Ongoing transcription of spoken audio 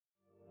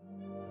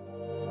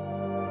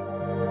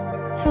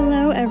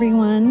Hello,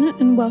 everyone,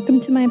 and welcome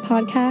to my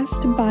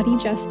podcast, Body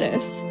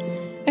Justice.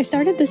 I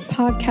started this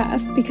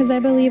podcast because I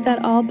believe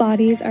that all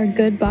bodies are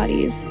good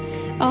bodies.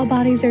 All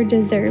bodies are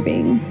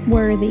deserving,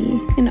 worthy,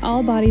 and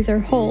all bodies are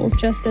whole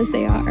just as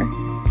they are.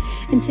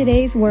 In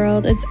today's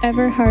world, it's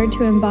ever hard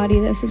to embody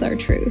this as our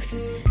truth.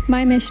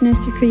 My mission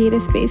is to create a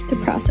space to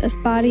process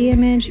body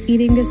image,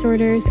 eating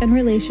disorders, and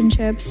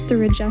relationships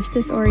through a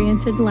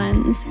justice-oriented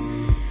lens.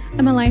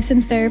 I'm a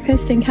licensed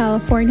therapist in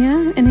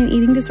California and an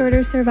eating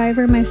disorder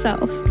survivor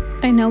myself.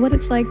 I know what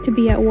it's like to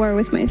be at war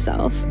with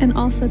myself and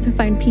also to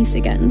find peace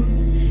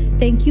again.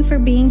 Thank you for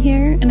being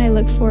here, and I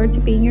look forward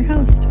to being your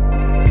host.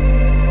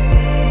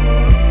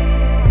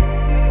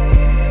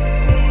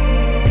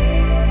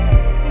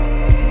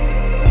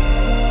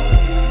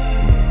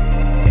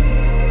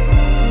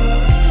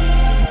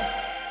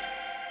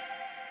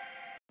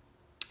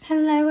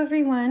 Hello,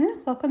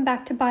 everyone. Welcome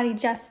back to Body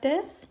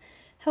Justice.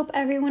 Hope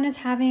everyone is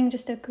having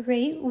just a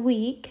great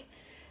week.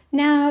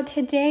 Now,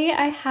 today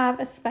I have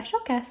a special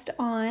guest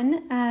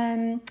on.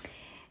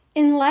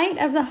 In light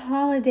of the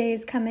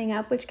holidays coming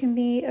up, which can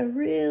be a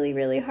really,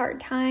 really hard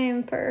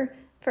time for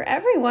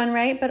everyone,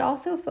 right? But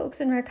also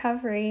folks in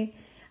recovery.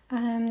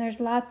 There's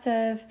lots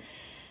of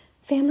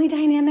family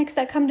dynamics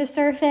that come to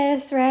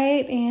surface,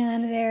 right?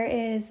 And there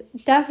is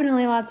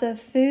definitely lots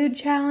of food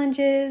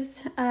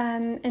challenges.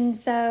 And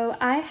so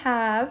I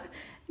have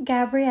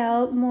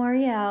Gabrielle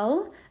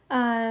Moriel.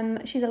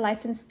 She's a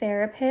licensed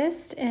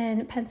therapist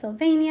in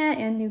Pennsylvania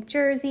and New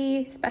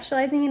Jersey,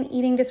 specializing in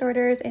eating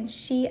disorders, and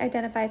she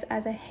identifies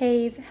as a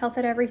HAES, Health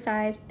at Every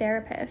Size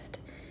therapist.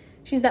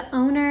 She's the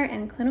owner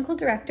and clinical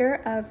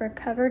director of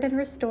Recovered and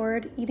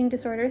Restored Eating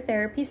Disorder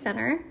Therapy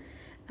Center.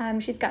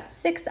 She's got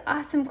 6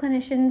 awesome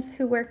clinicians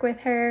who work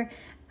with her,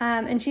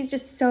 and she's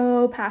just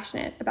so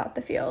passionate about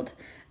the field.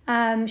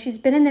 She's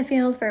been in the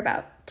field for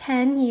about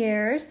 10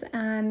 years.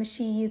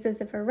 She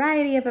uses a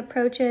variety of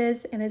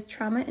approaches and is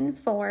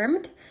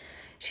trauma-informed.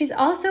 She's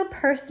also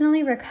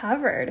personally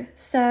recovered.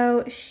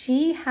 So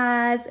she's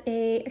had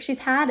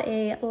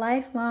a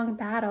lifelong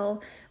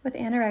battle with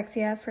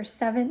anorexia for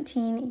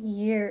 17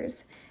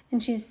 years.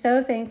 And she's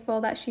so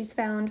thankful that she's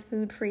found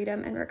food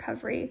freedom and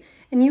recovery.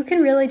 And you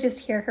can really just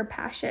hear her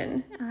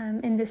passion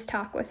in this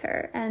talk with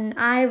her. And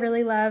I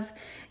really love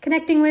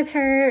connecting with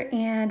her.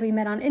 And we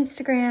met on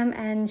Instagram,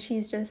 and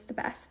she's just the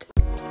best.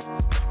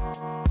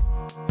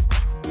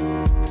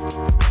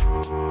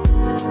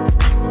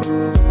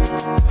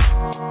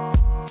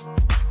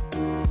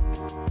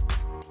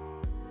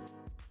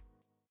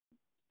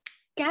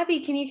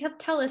 Gabby, can you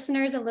tell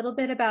listeners a little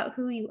bit about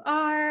who you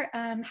are,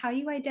 how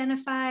you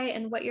identify,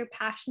 and what you're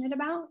passionate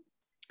about?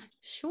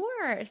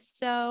 Sure.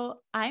 So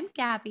I'm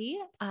Gabby.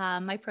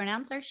 My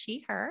pronouns are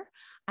she, her.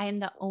 I am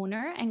the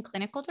owner and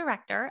clinical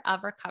director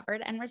of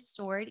Recovered and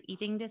Restored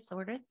Eating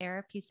Disorder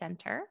Therapy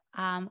Center.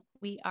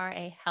 We are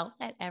a Health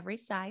at Every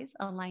Size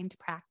aligned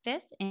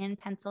practice in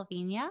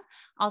Pennsylvania,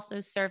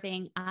 also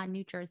serving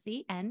New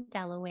Jersey and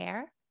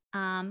Delaware.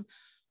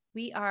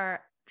 We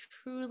are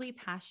truly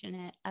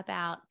passionate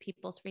about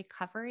people's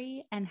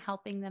recovery and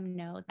helping them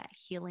know that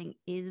healing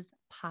is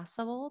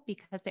possible,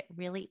 because it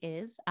really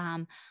is.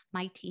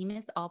 My team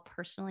is all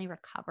personally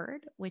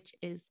recovered, which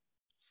is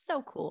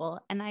so cool.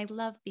 And I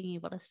love being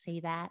able to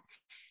say that.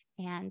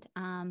 And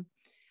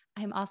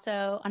I'm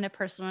also, on a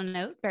personal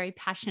note, very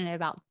passionate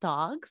about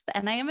dogs,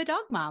 and I am a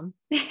dog mom.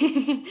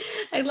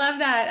 I love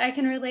that. I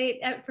can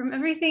relate from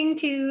everything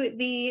to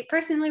the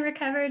personally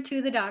recovered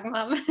to the dog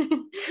mom.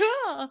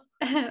 Cool.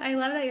 I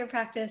love that your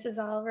practice is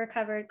all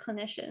recovered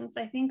clinicians.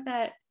 I think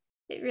that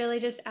it really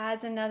just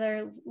adds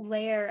another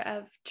layer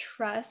of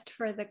trust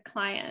for the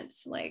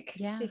clients.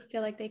 They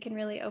feel like they can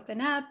really open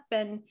up.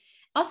 And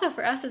also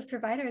for us as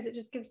providers, it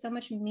just gives so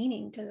much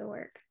meaning to the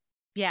work.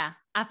 Yeah,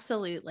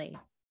 absolutely.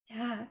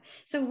 Yeah.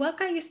 So what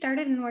got you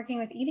started in working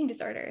with eating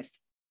disorders?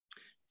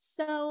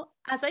 So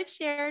as I've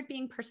shared,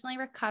 being personally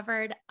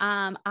recovered,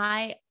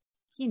 I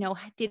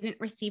didn't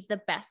receive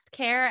the best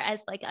care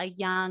as like a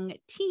young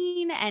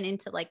teen and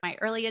into like my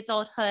early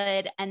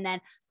adulthood, and then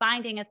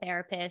finding a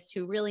therapist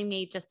who really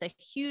made just a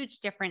huge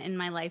difference in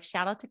my life.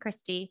 Shout out to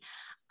Christy.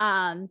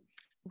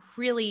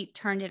 Really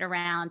turned it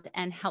around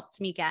and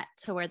helped me get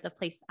to where the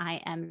place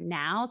I am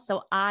now.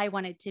 So I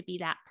wanted to be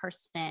that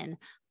person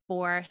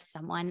for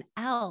someone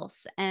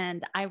else.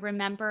 And I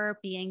remember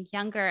being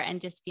younger and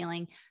just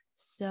feeling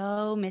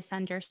so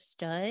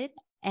misunderstood.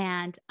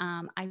 And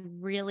I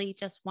really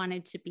just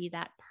wanted to be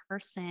that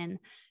person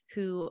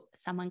who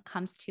someone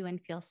comes to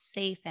and feels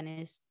safe and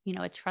is,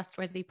 a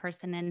trustworthy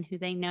person, and who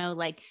they know,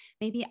 like,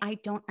 maybe I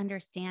don't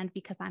understand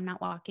because I'm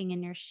not walking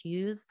in your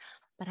shoes,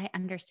 but I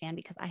understand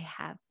because I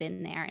have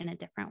been there in a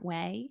different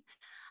way.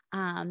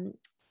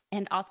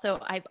 And also,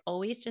 I've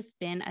always just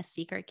been a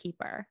secret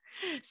keeper.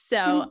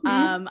 So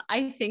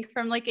I think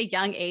from like a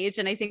young age,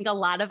 and I think a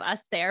lot of us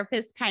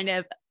therapists kind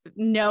of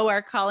know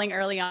our calling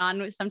early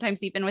on,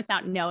 sometimes even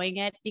without knowing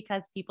it,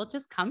 because people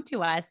just come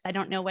to us. I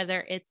don't know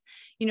whether it's,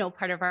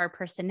 part of our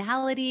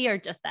personality or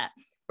just that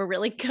we're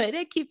really good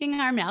at keeping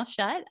our mouth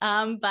shut.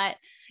 But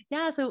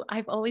yeah, so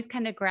I've always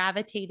kind of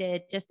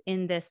gravitated just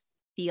in this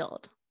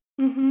field.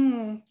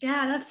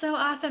 Yeah, that's so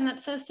awesome.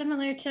 That's so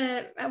similar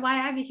to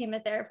why I became a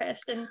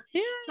therapist. And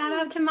Yeah. shout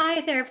out to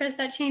my therapist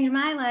that changed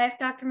my life,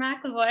 Dr.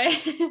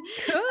 McAvoy.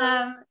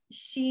 Cool.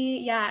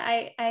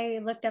 I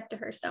looked up to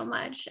her so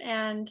much.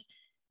 And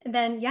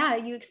then, yeah,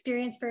 you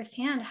experience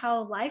firsthand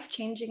how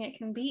life-changing it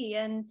can be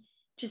and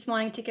just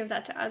wanting to give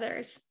that to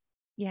others.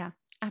 Yeah,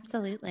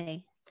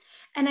 absolutely.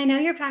 And I know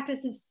your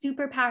practice is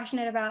super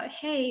passionate about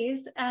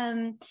HAES.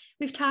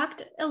 We've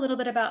talked a little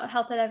bit about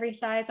health at every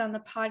size on the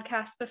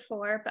podcast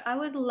before, but I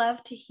would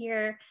love to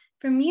hear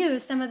from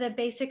you some of the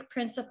basic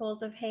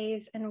principles of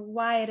HAES and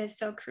why it is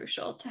so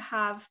crucial to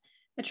have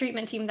a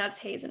treatment team that's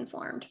HAES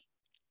informed.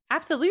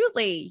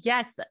 Absolutely.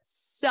 Yes.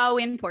 So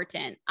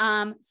important.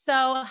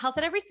 So Health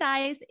at Every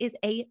Size is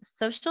a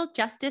social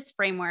justice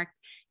framework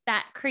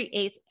that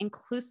creates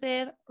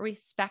inclusive,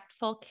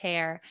 respectful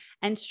care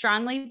and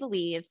strongly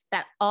believes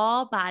that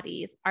all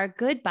bodies are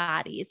good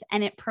bodies,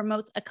 and it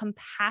promotes a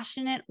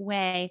compassionate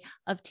way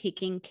of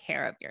taking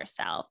care of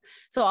yourself.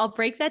 So I'll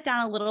break that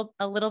down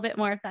a little bit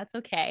more if that's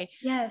okay.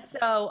 Yes.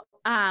 So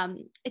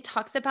it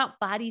talks about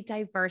body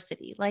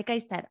diversity. Like I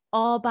said,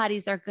 all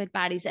bodies are good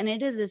bodies, and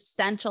it is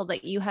essential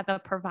that you have a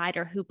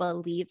provider who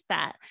believes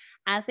that.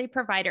 As a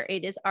provider,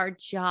 it is our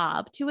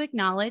job to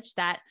acknowledge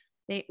that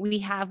we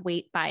have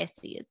weight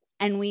biases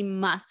and we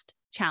must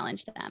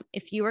challenge them.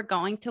 If you are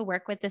going to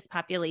work with this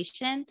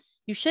population,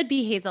 you should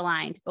be HAES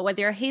aligned, but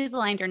whether you're HAES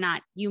aligned or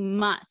not, you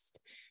must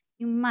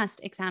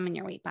examine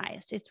your weight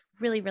bias. It's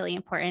really, really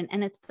important.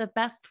 And it's the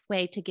best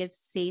way to give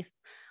safe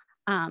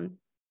and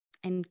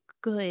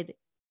good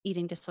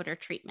eating disorder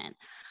treatment.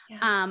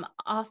 Yeah.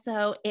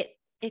 Also, it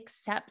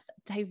accepts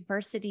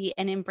diversity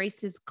and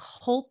embraces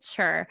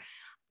culture.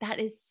 That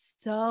is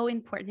so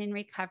important in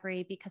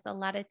recovery because a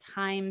lot of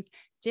times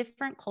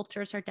different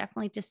cultures are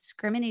definitely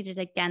discriminated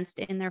against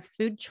in their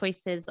food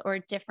choices or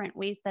different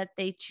ways that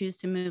they choose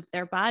to move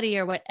their body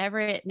or whatever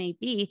it may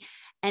be.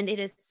 And it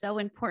is so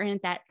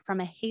important that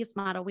from a HAES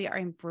model, we are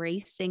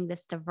embracing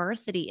this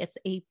diversity. It's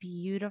a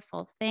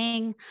beautiful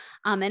thing.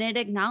 And it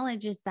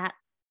acknowledges that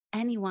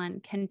anyone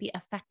can be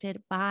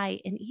affected by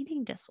an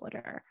eating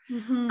disorder.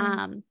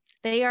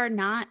 They are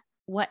not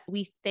what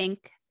we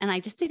think. And I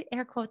just did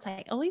air quotes.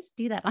 I always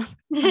do that on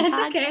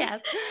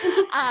podcasts.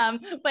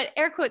 Okay. But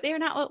air quote, they are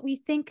not what we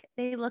think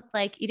they look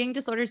like. Eating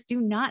disorders do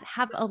not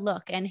have a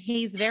look. And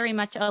HAES very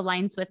much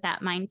aligns with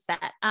that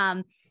mindset.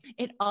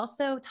 It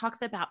also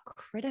talks about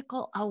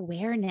critical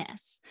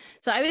awareness.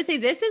 So I would say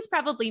this is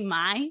probably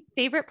my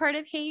favorite part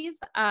of HAES.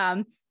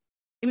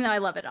 Even though I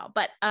love it all,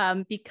 but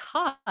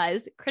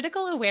because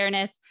critical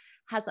awareness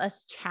has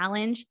us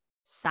challenge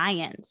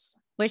science,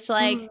 which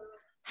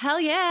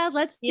hell yeah,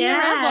 let's be a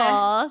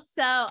rebel.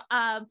 So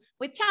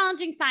with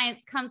challenging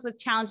science comes with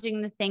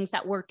challenging the things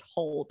that we're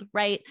told,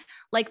 right?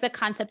 Like the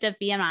concept of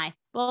BMI,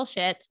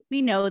 bullshit.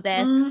 We know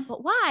this,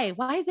 but why?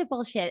 Why is it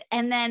bullshit?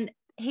 And then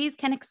HAES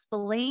can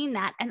explain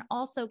that and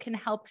also can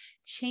help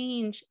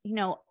change,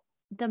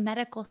 the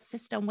medical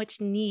system, which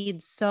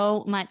needs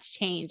so much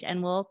change.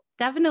 And we'll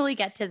definitely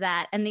get to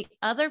that. And the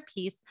other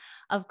piece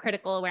of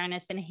critical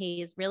awareness in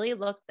HAES really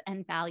looks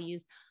and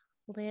values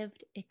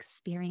lived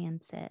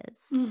experiences.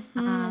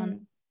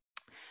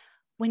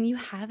 When you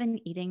have an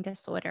eating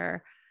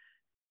disorder,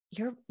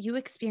 you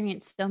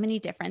experience so many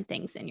different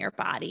things in your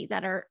body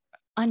that are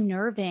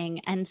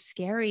unnerving and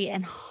scary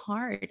and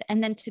hard.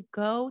 And then to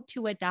go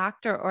to a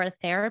doctor or a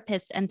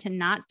therapist and to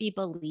not be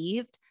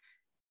believed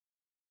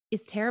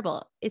is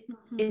terrible.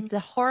 It's a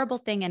horrible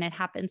thing and it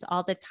happens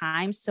all the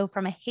time. So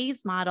from a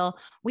HAES model,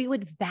 we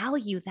would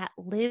value that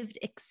lived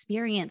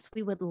experience.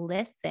 We would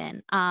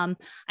listen. I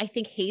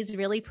think HAES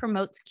really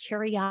promotes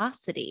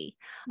curiosity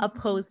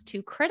opposed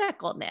to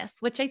criticalness,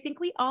 which I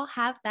think we all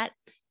have that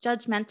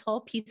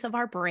judgmental piece of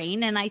our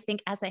brain. And I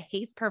think as a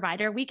HAES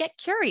provider, we get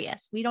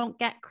curious. We don't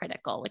get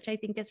critical, which I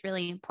think is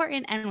really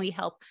important. And we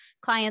help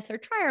clients or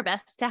try our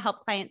best to help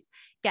clients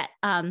get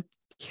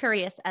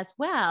curious as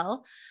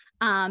well.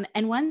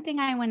 And one thing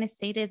I want to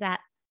say to that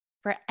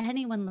for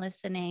anyone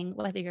listening,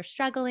 whether you're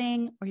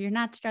struggling or you're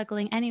not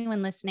struggling,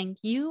 anyone listening,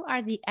 you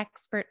are the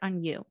expert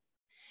on you.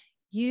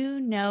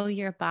 You know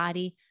your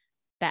body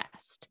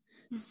best.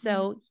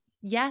 So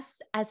yes,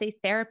 as a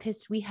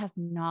therapist, we have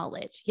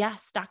knowledge.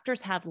 Yes,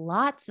 doctors have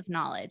lots of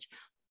knowledge,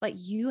 but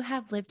you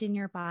have lived in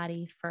your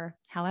body for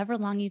however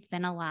long you've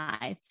been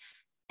alive,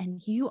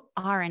 and you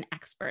are an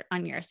expert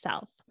on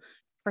yourself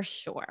for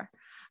sure.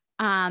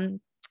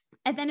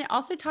 And then it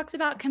also talks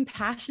about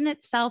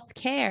compassionate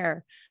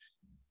self-care.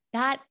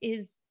 That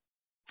is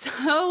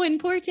so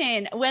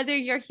important, whether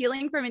you're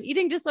healing from an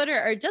eating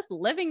disorder or just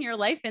living your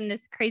life in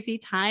this crazy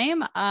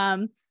time.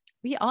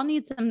 We all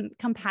need some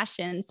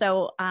compassion.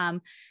 So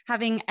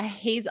having a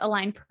HAES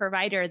aligned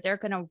provider, they're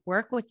going to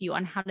work with you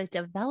on how to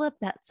develop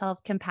that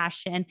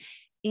self-compassion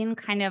in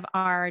kind of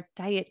our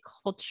diet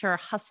culture,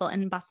 hustle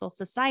and bustle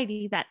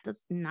society that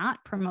does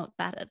not promote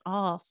that at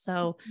all.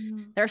 So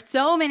there are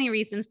so many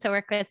reasons to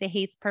work with a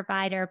HAES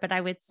provider, but I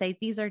would say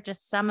these are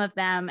just some of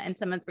them and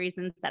some of the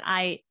reasons that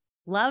I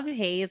love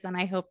HAES. And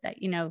I hope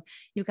that,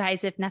 you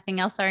guys, if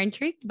nothing else, are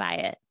intrigued by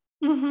it.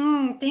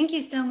 Thank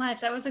you so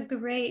much. That was a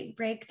great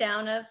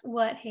breakdown of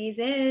what HAES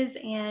is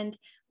and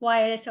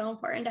why it is so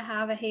important to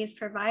have a HAES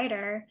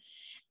provider.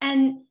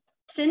 And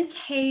since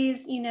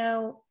HAES,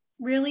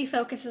 really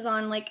focuses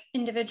on like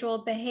individual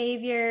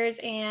behaviors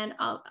and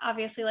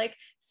obviously like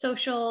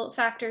social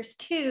factors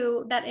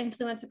too that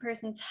influence a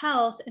person's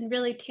health and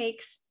really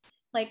takes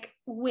like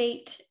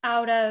weight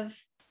out of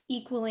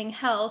equaling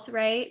health,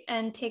 right?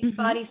 And takes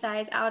Mm-hmm. body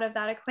size out of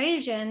that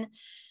equation.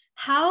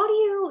 How do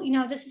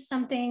you, this is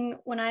something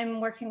when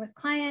I'm working with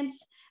clients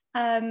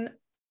um,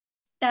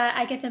 that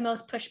I get the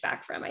most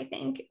pushback from, I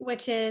think,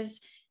 which is,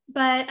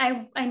 but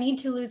I need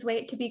to lose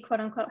weight to be quote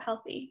unquote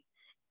healthy.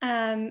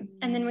 And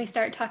then we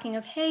start talking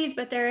of HAES,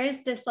 but there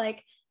is this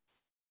like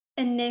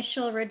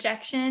initial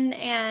rejection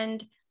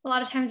and a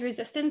lot of times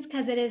resistance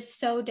because it is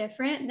so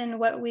different than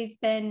what we've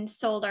been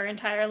sold our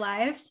entire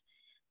lives.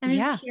 I'm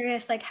Yeah. just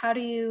curious, like, how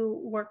do you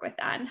work with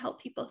that and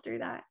help people through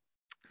that?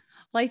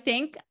 Well,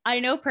 I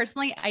know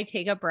personally, I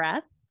take a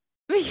breath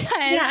because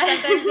Yeah.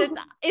 sometimes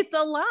it's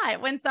a lot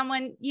when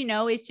someone,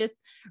 is just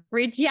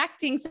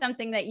rejecting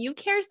something that you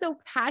care so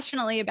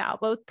passionately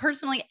about, both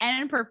personally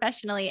and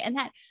professionally, and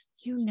that,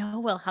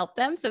 will help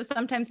them. So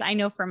sometimes I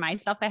know for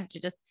myself, I have to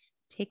just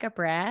take a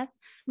breath.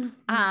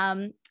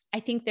 I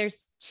think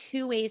there's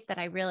two things that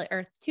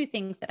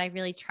I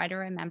really try to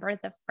remember.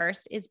 The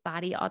first is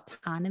body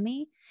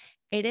autonomy.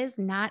 It is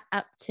not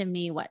up to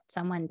me what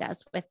someone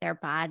does with their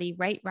body,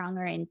 right, wrong,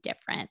 or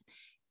indifferent.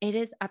 It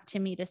is up to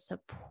me to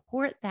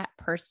support that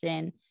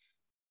person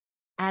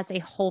as a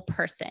whole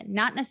person,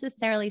 not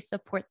necessarily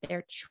support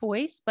their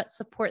choice, but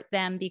support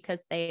them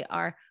because they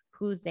are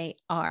who they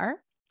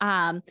are.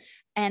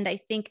 And I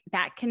think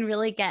that can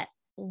really get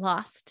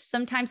lost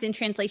sometimes in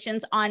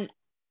translations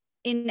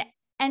in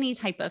any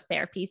type of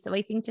therapy. So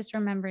I think just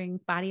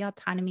remembering body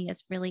autonomy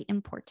is really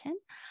important.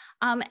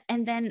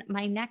 And then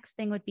my next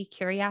thing would be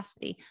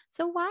curiosity.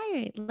 So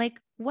why, like,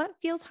 what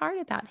feels hard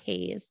about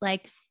HAES?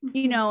 Like,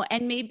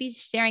 and maybe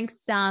sharing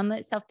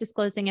some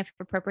self-disclosing if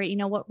appropriate,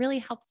 what really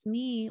helped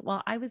me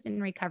while I was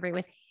in recovery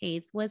with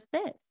HAES was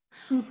this.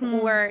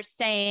 Or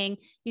saying,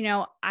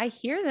 I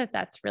hear that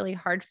that's really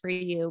hard for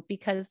you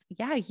because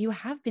you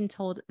have been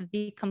told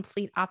the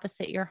complete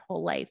opposite your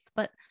whole life,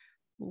 but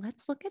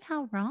let's look at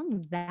how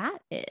wrong that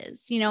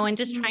is, and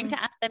just trying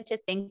to ask them to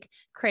think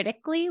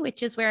critically,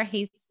 which is where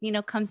HAES,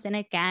 comes in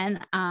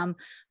again.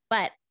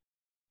 But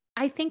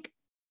I think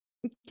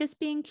just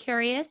being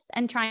curious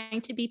and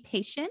trying to be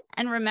patient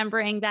and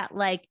remembering that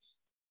like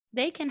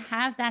they can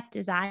have that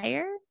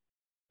desire,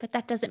 but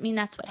that doesn't mean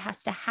that's what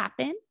has to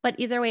happen. But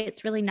either way,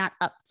 it's really not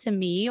up to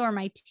me or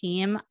my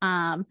team.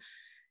 And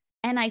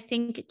I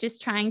think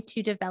just trying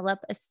to develop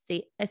a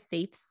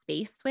safe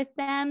space with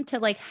them to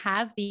like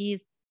have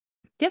these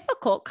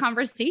difficult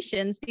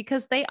conversations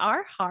because they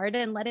are hard,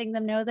 and letting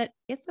them know that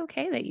it's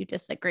okay that you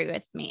disagree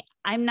with me.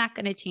 I'm not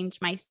going to change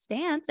my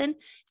stance, and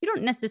you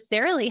don't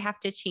necessarily have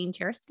to change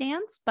your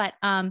stance, but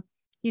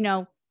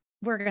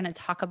we're going to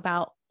talk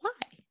about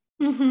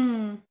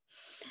why.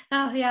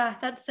 Oh yeah,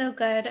 that's so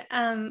good.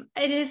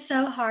 It is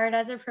so hard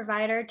as a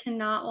provider to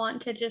not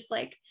want to just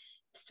like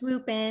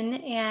swoop in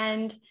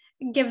and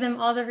give them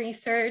all the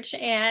research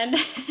and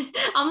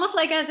almost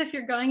like as if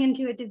you're going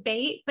into a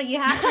debate, but you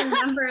have to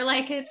remember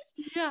like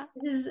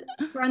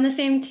we're on the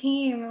same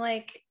team.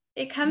 Like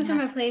it comes from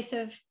a place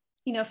of,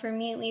 for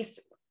me at least,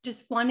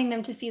 just wanting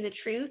them to see the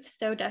truth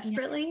so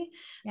desperately.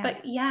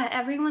 But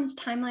everyone's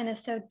timeline is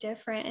so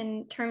different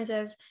in terms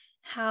of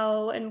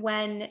how and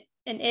when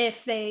and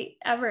if they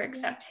ever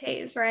accept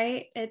HAES,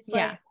 right? It's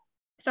like,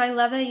 so I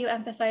love that you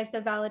emphasize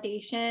the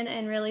validation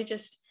and really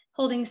just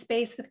holding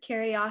space with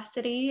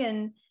curiosity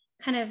and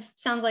kind of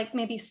sounds like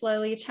maybe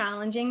slowly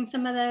challenging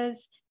some of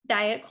those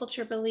diet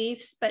culture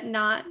beliefs, but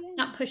not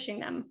pushing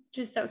them,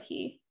 which is so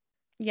key.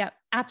 Yeah,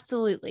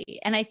 absolutely.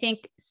 And I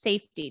think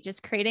safety,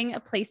 just creating a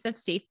place of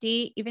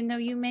safety, even though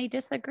you may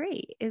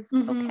disagree, is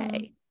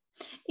okay.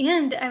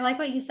 And I like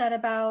what you said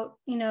about,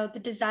 the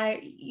desire.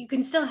 You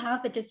can still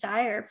have the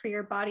desire for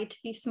your body to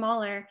be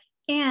smaller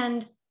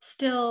and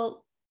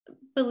still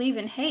believe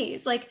in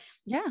HAES. Like,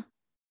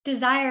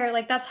 desire,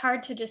 like that's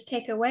hard to just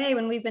take away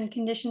when we've been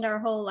conditioned our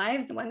whole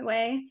lives one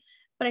way.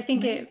 But I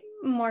think it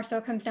more so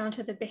comes down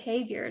to the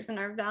behaviors and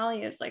our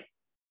values. Like,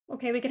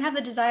 okay, we can have the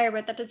desire,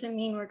 but that doesn't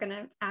mean we're going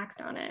to act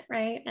on it.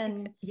 Right.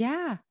 And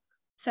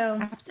so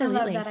absolutely. I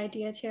love that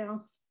idea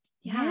too.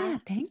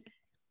 Thanks.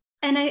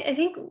 And I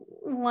think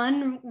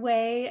one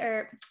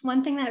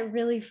thing that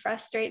really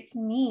frustrates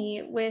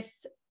me with,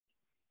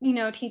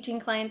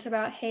 teaching clients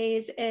about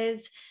HAES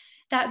is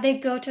that they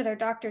go to their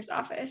doctor's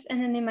office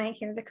and then they might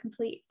hear the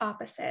complete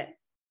opposite.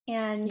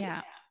 And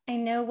I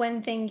know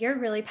one thing you're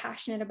really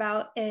passionate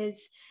about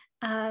is,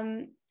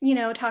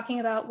 talking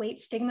about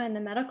weight stigma in the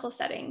medical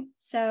setting.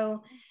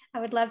 So I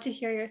would love to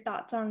hear your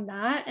thoughts on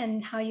that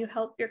and how you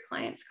help your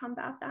clients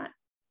combat that.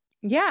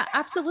 Yeah,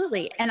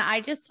 absolutely. And I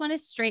just want to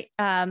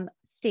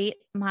state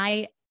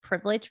my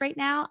privilege right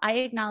now. I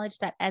acknowledge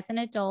that as an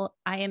adult,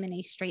 I am in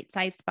a straight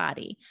sized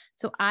body.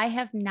 So I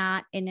have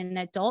not in an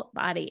adult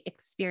body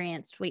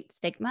experienced weight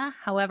stigma.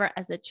 However,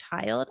 as a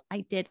child,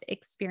 I did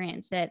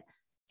experience it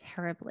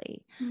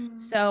terribly.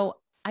 So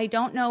I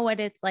don't know what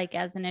it's like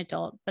as an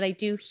adult, but I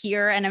do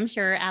hear, and I'm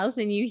sure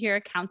Allison, you hear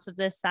accounts of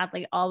this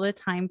sadly all the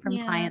time from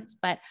clients,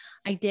 but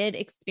I did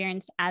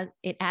experience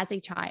it as a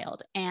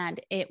child,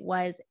 and it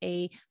was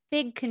a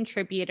big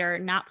contributor,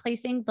 not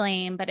placing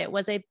blame, but it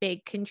was a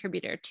big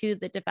contributor to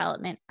the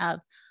development of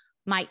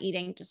my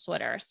eating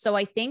disorder. So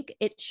I think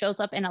it shows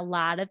up in a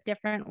lot of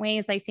different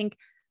ways. I think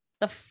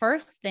the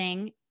first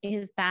thing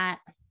is that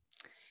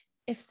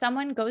if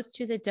someone goes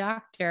to the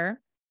doctor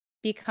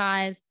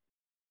because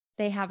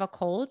they have a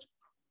cold,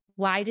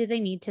 why do they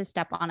need to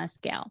step on a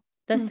scale?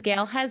 The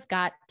scale has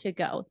got to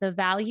go. The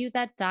value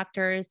that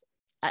doctors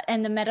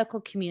and the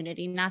medical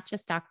community, not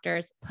just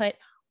doctors, put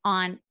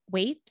on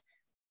weight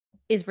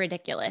is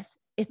ridiculous.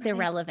 It's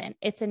irrelevant.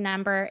 It's a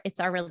number. It's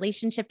our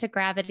relationship to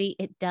gravity.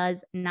 It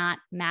does not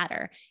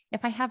matter.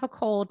 If I have a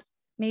cold,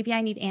 maybe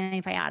I need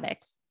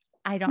antibiotics.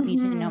 I don't need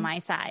to know my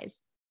size.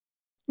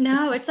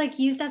 No, it's like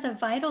used as a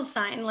vital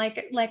sign,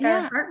 like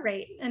our heart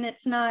rate. And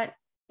it's not,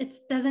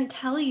 it doesn't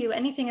tell you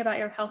anything about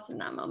your health in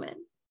that moment.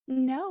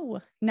 No,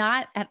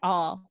 not at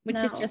all,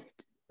 which is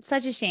just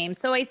such a shame.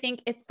 So I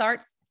think it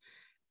starts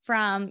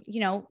from,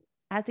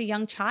 as a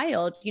young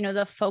child,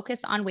 the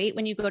focus on weight.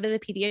 When you go to the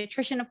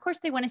pediatrician, of course,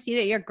 they want to see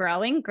that you're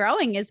growing.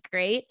 Growing is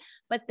great,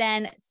 but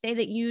then say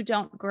that you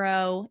don't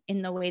grow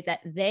in the way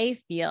that they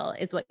feel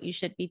is what you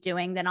should be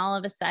doing. Then all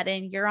of a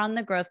sudden you're on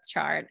the growth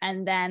chart,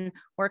 and then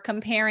we're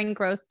comparing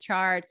growth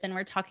charts, and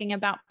we're talking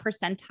about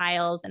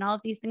percentiles and all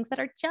of these things that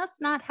are just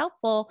not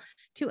helpful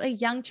to a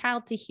young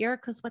child to hear,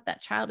 because what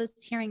that child is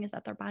hearing is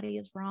that their body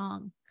is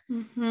wrong,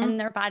 and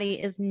their body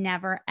is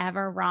never,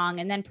 ever wrong.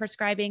 And then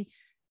prescribing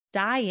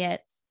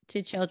diets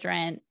to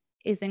children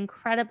is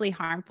incredibly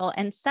harmful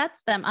and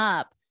sets them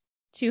up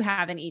to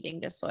have an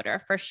eating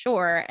disorder for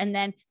sure. And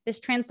then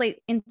this translates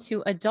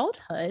into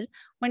adulthood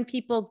when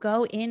people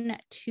go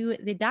into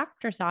the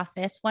doctor's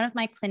office. One of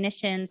my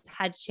clinicians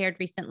had shared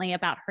recently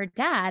about her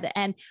dad,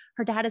 and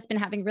her dad has been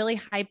having really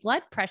high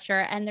blood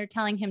pressure, and they're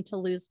telling him to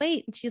lose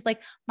weight. And she's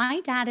like,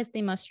 my dad is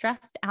the most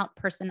stressed out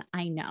person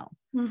I know.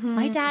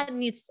 My dad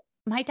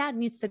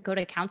needs to go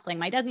to counseling.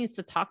 My dad needs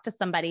to talk to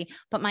somebody,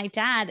 but my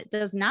dad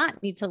does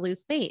not need to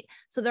lose weight.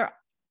 So their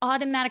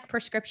automatic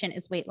prescription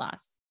is weight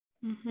loss.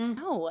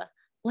 No,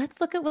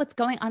 let's look at what's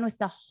going on with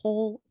the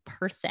whole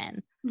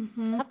person.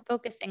 Stop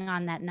focusing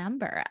on that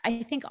number.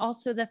 I think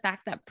also the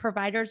fact that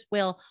providers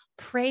will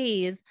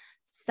praise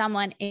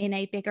someone in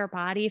a bigger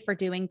body for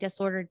doing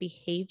disordered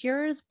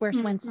behaviors,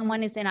 whereas when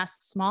someone is in a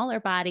smaller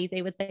body,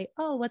 they would say,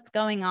 oh, what's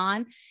going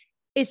on?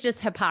 It's just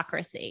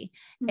hypocrisy.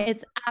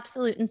 It's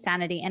absolute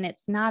insanity, and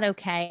it's not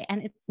okay.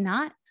 And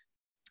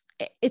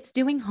it's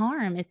doing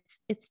harm.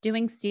 It's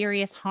doing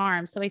serious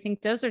harm. So I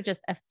think those are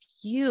just a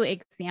few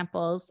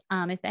examples.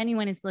 If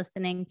anyone is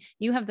listening,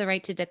 you have the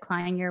right to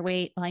decline your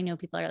weight. Well, I know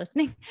people are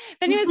listening. If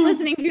anyone's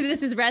listening who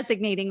this is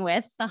resonating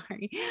with,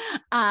 sorry.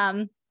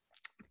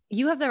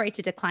 You have the right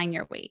to decline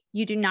your weight.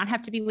 You do not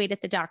have to be weighed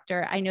at the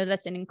doctor. I know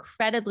that's an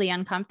incredibly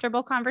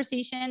uncomfortable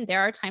conversation. There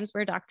are times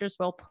where doctors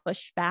will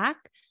push back.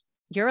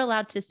 You're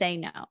allowed to say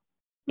no.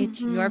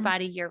 It's your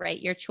body, your right,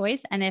 your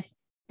choice. And if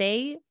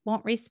they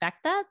won't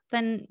respect that,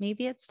 then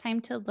maybe it's time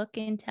to look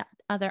into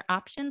other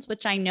options,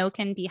 which I know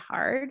can be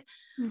hard.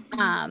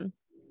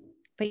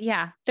 But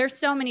yeah, there's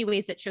so many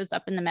ways it shows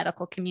up in the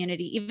medical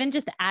community, even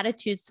just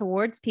attitudes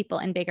towards people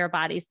in bigger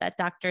bodies that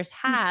doctors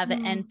have,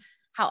 and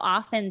how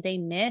often they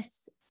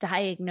miss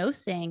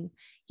diagnosing,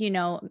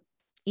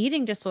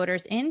 eating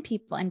disorders in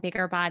people in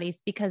bigger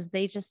bodies because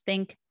they just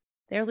think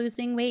they're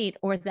losing weight,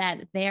 or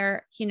that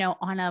they're,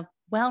 on a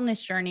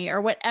wellness journey,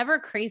 or whatever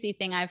crazy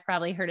thing I've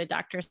probably heard a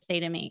doctor say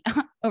to me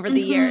over the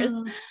years.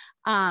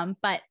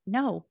 But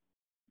no,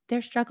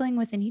 they're struggling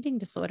with an eating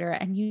disorder,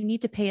 and you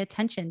need to pay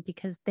attention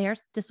because their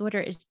disorder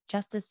is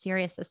just as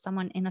serious as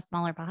someone in a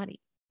smaller body.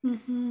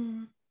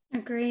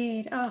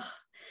 Agreed. Oh,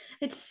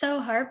 it's so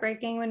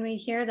heartbreaking when we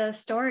hear those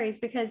stories,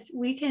 because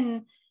we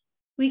can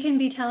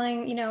be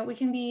telling, we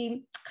can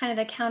be kind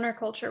of the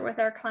counterculture with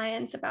our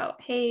clients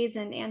about HAES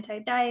and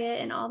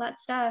anti-diet and all that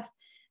stuff.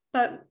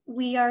 But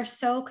we are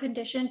so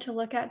conditioned to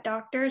look at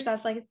doctors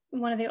as like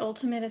one of the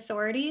ultimate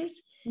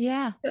authorities.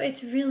 Yeah. So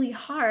it's really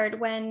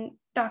hard when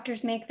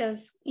doctors make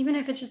those, even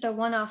if it's just a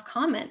one-off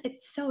comment,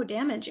 it's so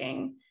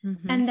damaging.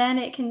 And then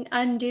it can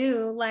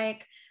undo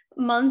like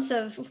months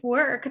of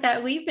work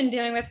that we've been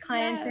doing with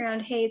clients around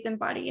HAES and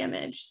body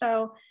image.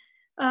 So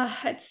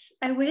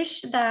I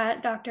wish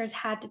that doctors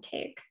had to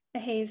take a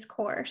HAES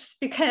course,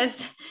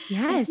 because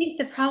I think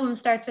the problem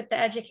starts with the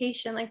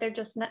education. Like, they're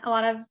just not, a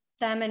lot of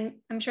them, and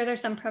I'm sure there's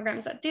some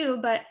programs that do,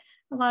 but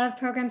a lot of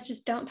programs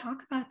just don't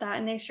talk about that,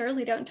 and they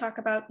surely don't talk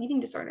about eating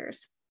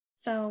disorders.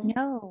 So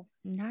no,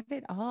 not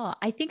at all.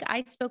 I think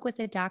I spoke with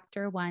a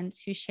doctor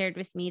once who shared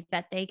with me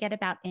that they get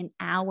about an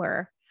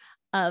hour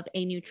of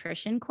a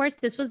nutrition course.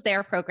 This was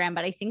their program,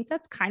 but I think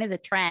that's kind of the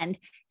trend,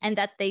 and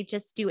that they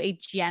just do a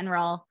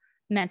general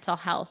mental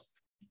health,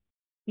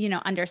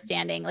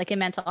 understanding, like a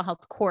mental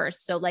health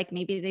course. So like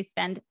maybe they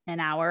spend an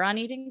hour on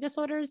eating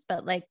disorders,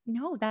 but like,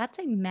 no, that's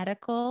a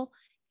medical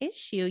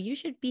issue. You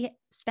should be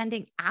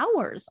spending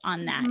hours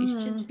on that.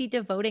 You should be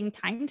devoting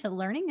time to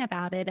learning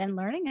about it and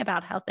learning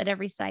about health at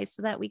every size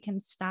so that we can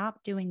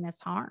stop doing this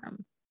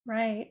harm.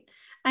 Right.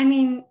 I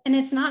mean, and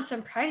it's not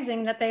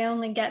surprising that they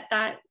only get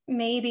that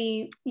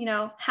maybe,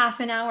 half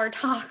an hour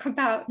talk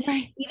about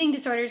eating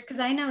disorders. Because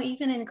I know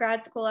even in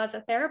grad school as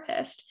a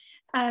therapist,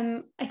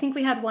 I think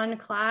we had one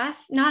class,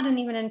 not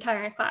even an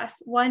entire class,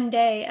 one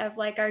day of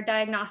like our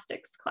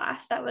diagnostics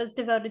class that was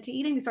devoted to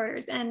eating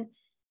disorders. And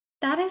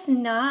that is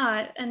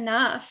not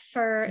enough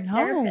for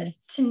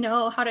therapists to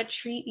know how to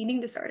treat eating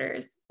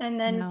disorders. And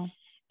then,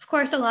 of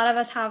course, a lot of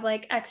us have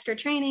like extra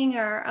training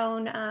or our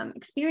own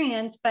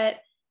experience, but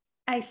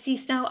I see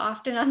so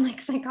often on like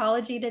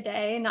Psychology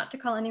Today, not to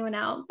call anyone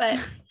out, but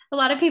a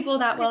lot of people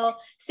that will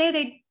say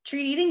they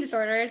treat eating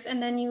disorders,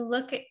 and then you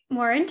look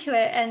more into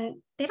it and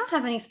they don't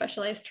have any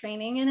specialized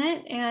training in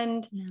it.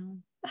 And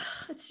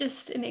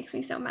it makes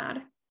me so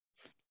mad.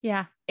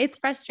 Yeah, it's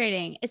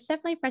frustrating. It's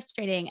definitely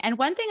frustrating. And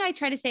one thing I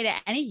try to say to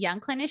any young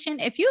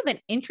clinician, if you have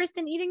an interest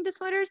in eating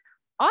disorders,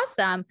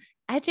 awesome.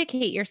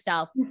 Educate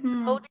yourself,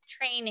 go to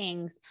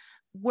trainings,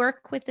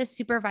 work with a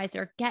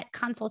supervisor, get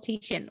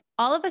consultation.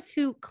 All of us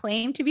who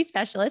claim to be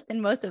specialists,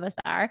 and most of us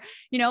are,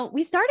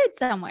 we started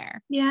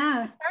somewhere.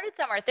 Yeah.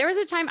 There was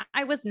a time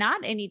I was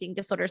not an eating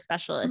disorder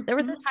specialist. There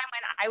was a time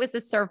when I was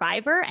a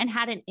survivor and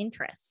had an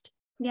interest.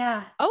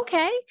 Yeah.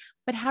 Okay.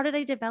 But how did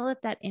I develop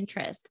that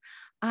interest?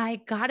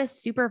 I got a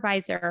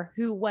supervisor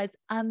who was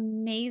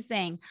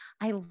amazing.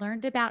 I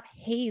learned about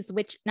HAES,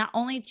 which not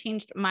only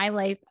changed my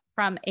life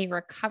from a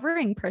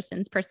recovering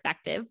person's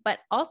perspective, but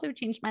also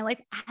changed my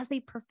life as a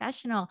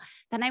professional.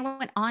 Then I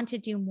went on to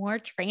do more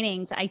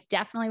trainings. I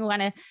definitely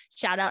want to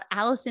shout out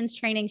Allison's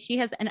training. She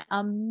has an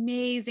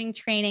amazing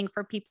training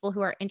for people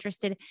who are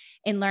interested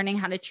in learning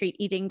how to treat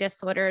eating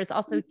disorders.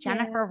 Also,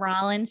 Jennifer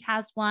Rollins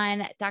has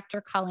one. Dr.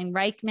 Colleen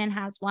Reichman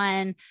has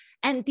one.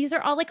 And these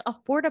are all like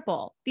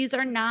affordable. These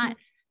are not,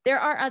 there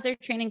are other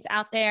trainings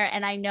out there.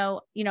 And I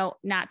know,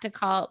 not to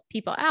call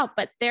people out,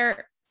 but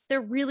they're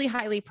really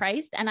highly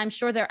priced, and I'm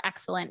sure they're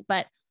excellent,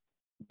 but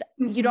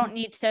you don't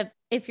need to,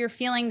 if you're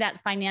feeling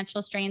that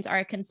financial strains are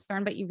a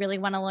concern, but you really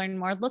want to learn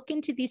more, look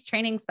into these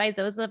trainings by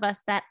those of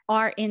us that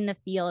are in the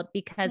field,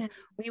 because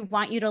we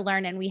want you to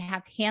learn, and we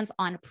have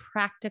hands-on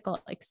practical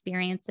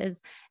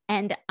experiences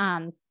and,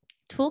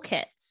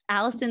 toolkits.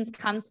 Allison's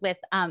comes with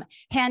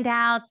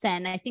handouts,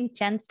 and I think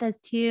Jen's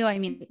does too. I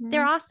mean,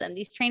 they're awesome.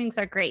 These trainings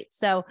are great.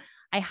 So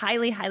I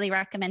highly, highly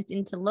recommend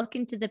to look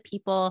into the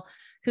people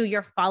who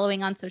you're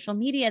following on social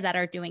media that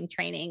are doing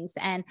trainings,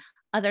 and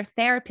other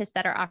therapists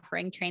that are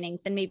offering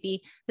trainings. And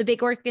maybe the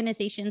big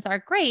organizations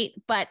are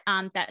great, but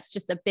that's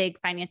just a big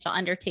financial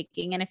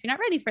undertaking. And if you're not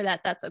ready for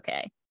that, that's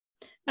okay.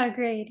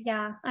 Agreed.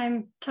 Yeah,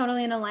 I'm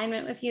totally in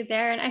alignment with you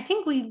there. And I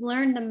think we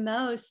learn the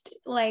most,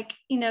 like,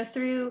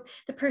 through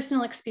the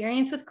personal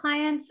experience with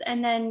clients,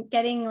 and then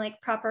getting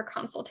like proper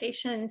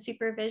consultation and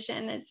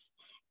supervision is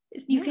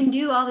you can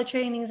do all the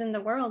trainings in the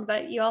world,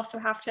 but you also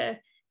have to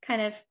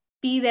kind of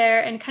be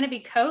there and kind of be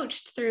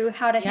coached through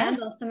how to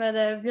handle some of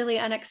the really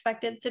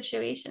unexpected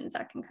situations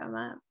that can come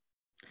up.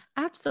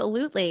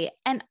 Absolutely.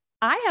 And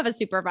I have a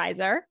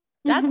supervisor.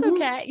 That's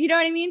okay. You know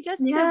what I mean? Just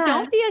so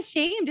don't be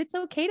ashamed. It's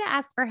okay to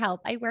ask for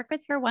help. I work with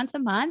her once a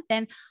month,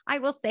 and I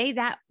will say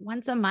that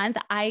once a month,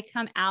 I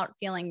come out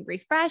feeling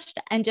refreshed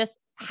and just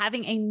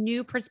having a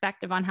new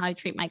perspective on how I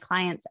treat my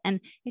clients. And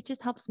it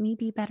just helps me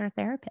be a better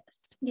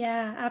therapist.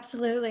 Yeah,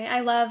 absolutely. I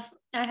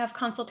have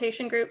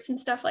consultation groups and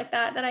stuff like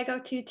that I go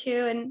to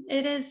too. And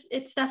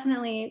it's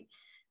definitely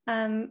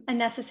a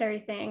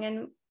necessary thing.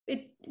 And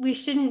we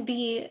shouldn't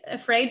be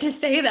afraid to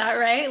say that,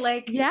 right?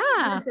 Like,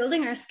 we're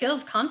building our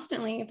skills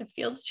constantly. The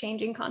field's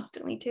changing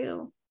constantly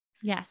too.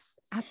 Yes,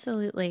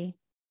 absolutely.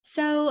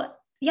 So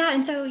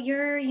and so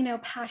your,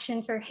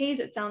 passion for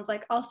HAES, it sounds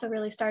like, also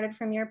really started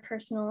from your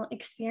personal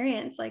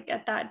experience, like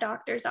at that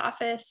doctor's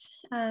office,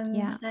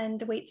 and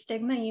the weight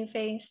stigma you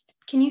faced.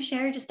 Can you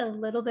share just a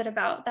little bit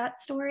about that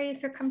story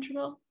if you're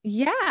comfortable?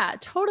 Yeah,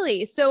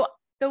 totally. So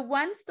the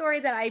one story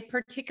that I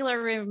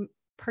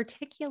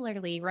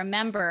particularly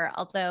remember,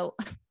 although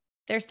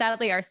there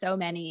sadly are so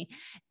many,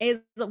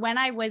 is when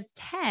I was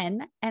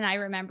 10 and I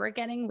remember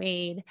getting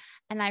weighed,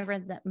 and I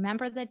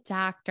remember the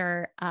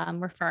doctor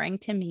referring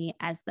to me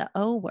as the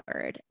O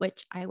word,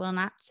 which I will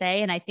not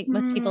say. And I think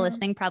most people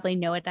listening probably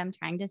know what I'm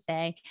trying to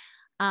say.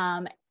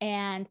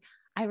 And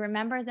I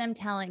remember them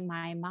telling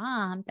my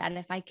mom that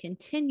if I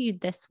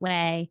continued this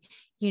way,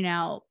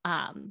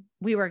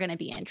 we were going to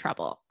be in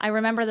trouble. I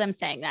remember them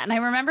saying that. And I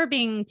remember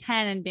being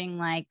 10 and being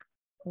like,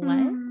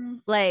 what?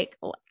 Like,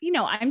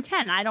 I'm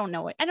 10. I don't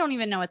know. I don't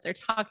even know what they're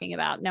talking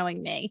about,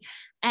 knowing me.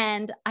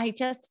 And I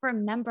just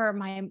remember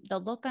the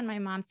look on my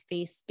mom's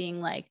face being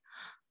like,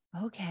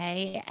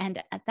 okay.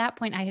 And at that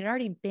point, I had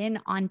already been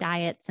on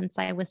diet since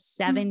I was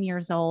 7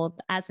 years old,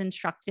 as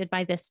instructed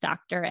by this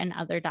doctor and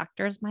other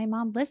doctors. My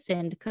mom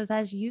listened because,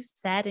 as you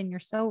said, and you're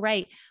so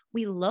right,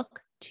 we look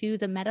to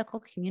the medical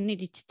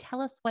community to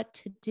tell us what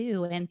to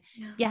do. And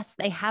yes,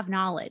 they have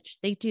knowledge.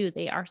 They do.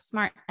 They are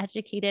smart,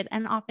 educated,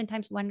 and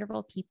oftentimes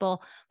wonderful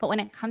people. But when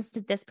it comes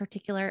to this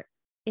particular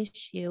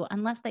issue,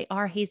 unless they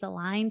are HAES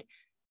aligned,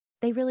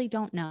 they really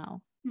don't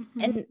know.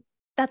 And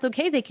that's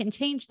okay. They can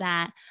change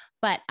that.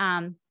 But,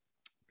 they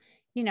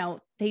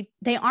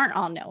aren't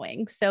all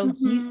knowing. So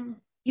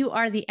you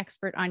are the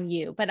expert on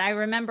you. But I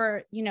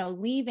remember,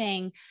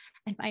 leaving,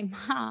 and my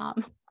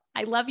mom,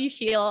 I love you,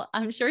 Sheila.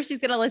 I'm sure she's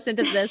going to listen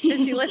to this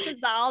because she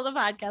listens to all the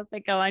podcasts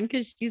that go on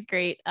because she's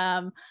great.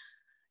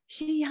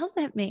 She yelled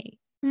at me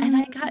and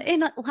I got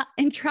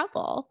in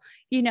trouble,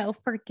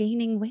 for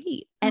gaining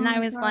weight. And I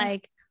was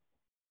like,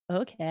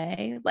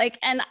 okay.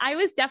 And I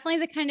was definitely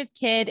the kind of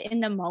kid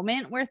in the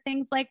moment where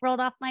things like rolled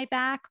off my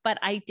back, but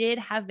I did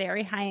have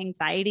very high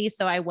anxiety.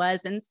 So I was,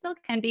 and still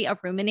can be, a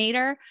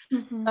ruminator.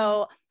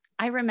 So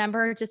I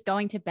remember just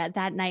going to bed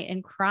that night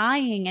and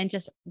crying and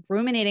just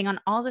ruminating on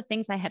all the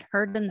things I had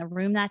heard in the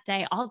room that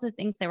day, all the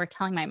things they were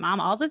telling my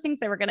mom, all the things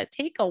they were going to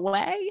take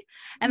away.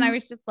 And I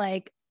was just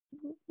like,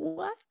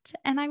 what?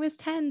 And I was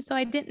 10. So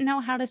I didn't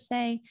know how to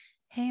say,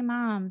 hey,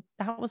 Mom,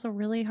 that was a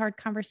really hard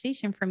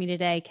conversation for me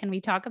today. Can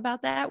we talk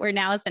about that? Where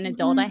now as an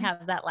adult, I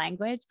have that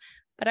language,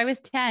 but I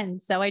was 10.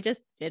 So I just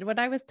did what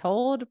I was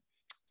told.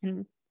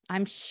 And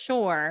I'm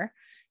sure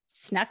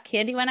snuck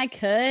candy when I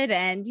could,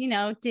 and,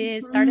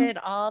 started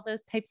all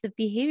those types of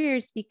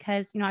behaviors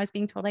because, I was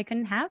being told I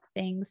couldn't have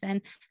things.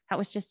 And that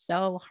was just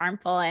so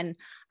harmful. And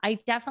I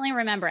definitely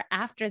remember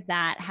after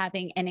that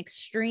having an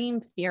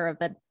extreme fear of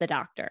the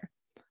doctor,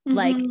 oh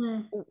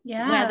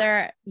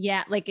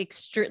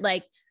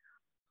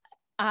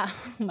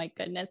my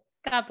goodness,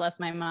 God bless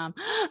my mom.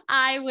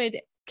 I would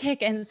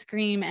kick and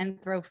scream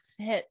and throw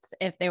fits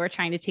if they were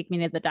trying to take me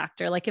to the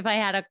doctor. Like if I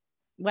had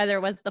whether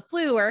it was the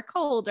flu or a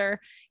cold or,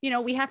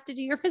 we have to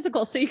do your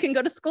physical so you can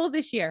go to school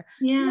this year.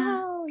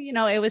 No,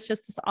 it was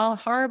just this all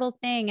horrible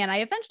thing. And I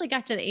eventually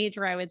got to the age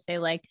where I would say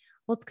like,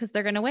 well, it's because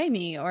they're going to weigh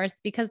me, or it's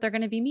because they're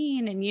going to be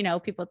mean. And,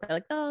 people would say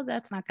like, oh,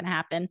 that's not going to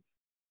happen.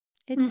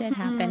 It did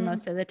happen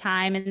most of the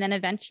time. And then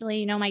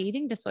eventually, my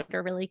eating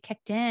disorder really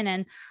kicked in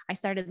and I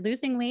started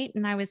losing weight,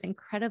 and I was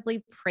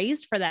incredibly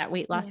praised for that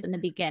weight loss in the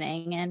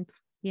beginning. And,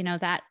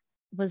 that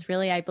was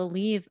really, I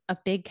believe, a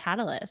big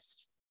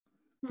catalyst.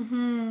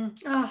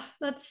 Oh,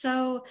 that's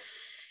so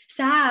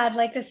sad.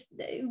 Like this,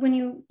 when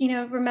you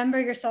remember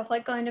yourself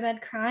like going to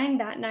bed crying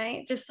that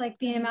night, just like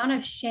the amount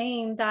of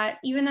shame that,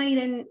 even though you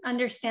didn't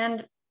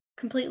understand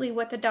completely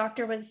what the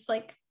doctor was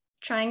like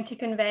trying to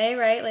convey,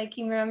 right? Like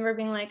you remember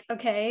being like,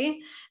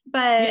 okay,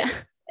 but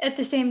at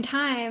the same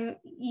time,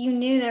 you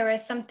knew there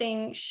was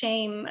something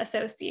shame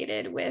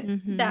associated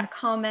with that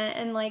comment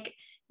and like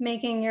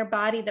making your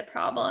body the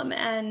problem.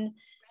 And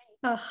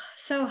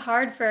so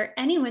hard for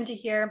anyone to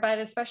hear, but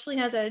especially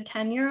as a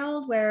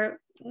 10-year-old where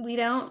we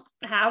don't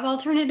have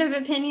alternative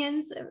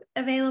opinions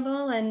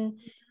available. And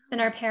then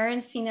our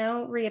parents,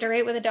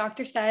 reiterate what the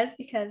doctor says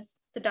because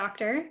the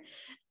doctor,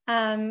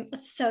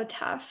 it's so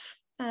tough.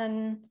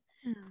 And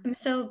I'm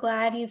so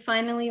glad you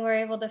finally were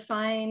able to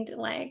find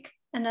like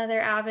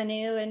another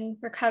avenue in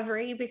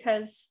recovery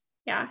because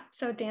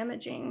so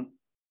damaging.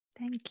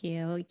 Thank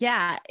you.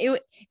 Yeah,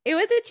 it was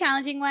a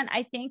challenging one.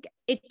 I think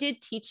it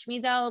did teach me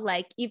though,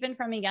 like even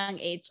from a young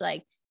age,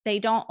 like they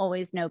don't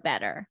always know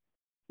better.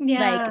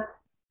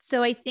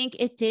 So I think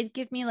it did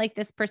give me like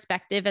this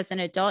perspective as an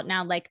adult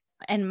now, like,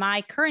 and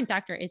my current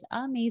doctor is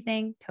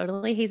amazing.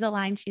 Totally HAES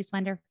aligned. She's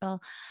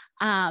wonderful.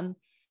 I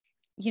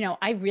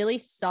really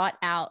sought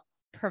out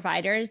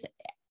providers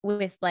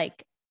with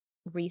like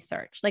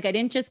research. Like I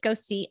didn't just go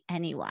see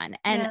anyone.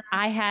 And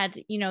I had,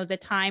 the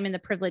time and the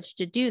privilege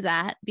to do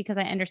that because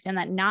I understand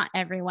that not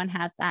everyone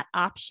has that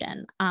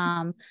option.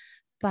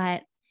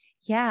 But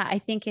I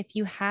think if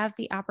you have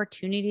the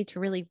opportunity to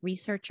really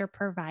research your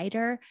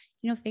provider,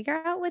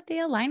 figure out what they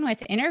align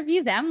with,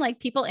 interview them like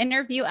people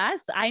interview us.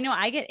 I know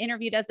I get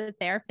interviewed as a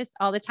therapist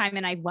all the time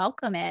and I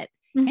welcome it.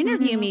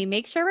 Interview me,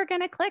 make sure we're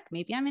going to click.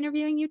 Maybe I'm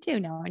interviewing you too.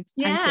 No, I'm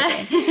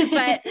kidding.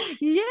 But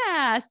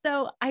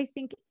so I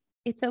think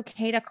it's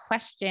okay to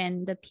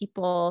question the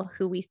people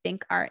who we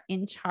think are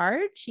in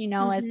charge,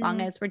 as long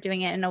as we're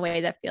doing it in a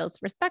way that feels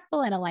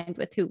respectful and aligned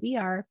with who we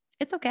are,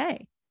 it's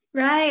okay.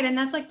 Right. And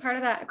that's like part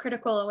of that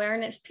critical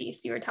awareness piece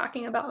you were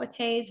talking about with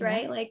HAES,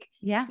 right? Like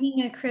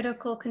being a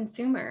critical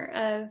consumer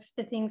of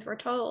the things we're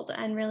told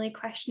and really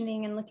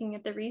questioning and looking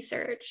at the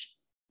research.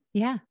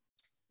 Yeah.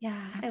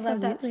 Yeah. Absolutely. I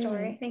love that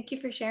story. Thank you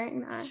for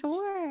sharing that.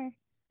 Sure.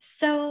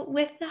 So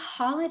with the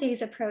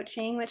holidays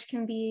approaching, which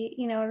can be,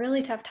 a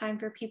really tough time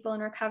for people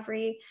in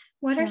recovery,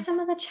 what are some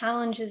of the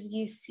challenges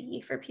you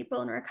see for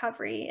people in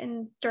recovery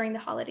and during the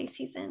holiday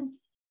season?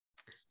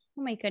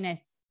 Oh my goodness.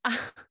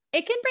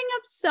 It can bring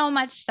up so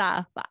much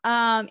stuff.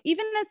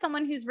 Even as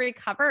someone who's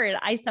recovered,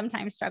 I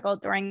sometimes struggle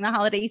during the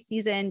holiday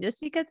season just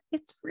because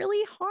it's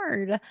really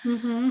hard.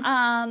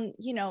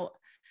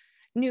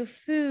 New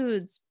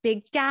foods,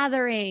 big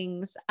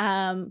gatherings,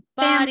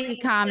 body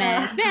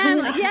comments,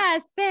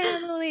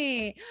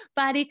 family,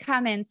 body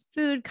comments,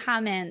 food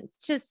comments,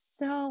 just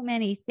so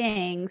many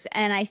things.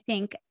 And I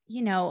think,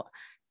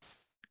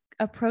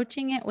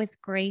 approaching it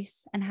with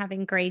grace and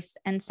having grace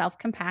and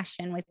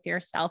self-compassion with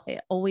yourself,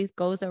 it always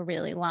goes a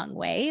really long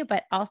way,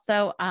 but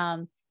also,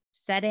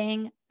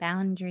 setting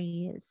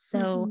boundaries.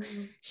 So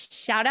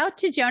shout out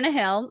to Jonah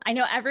Hill. I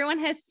know everyone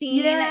has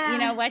seen,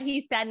 what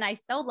he said. And I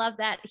so love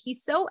that. He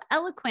so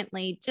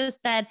eloquently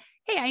just said,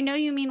 hey, I know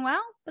you mean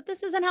well, but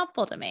this isn't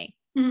helpful to me.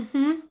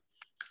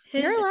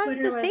 You're allowed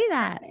Twitter to say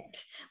that.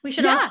 Perfect. We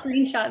should all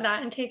screenshot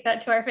that and take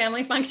that to our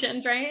family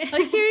functions, right?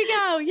 Like, here you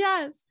go.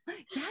 Yes.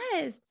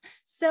 Yes.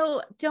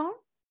 So don't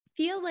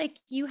feel like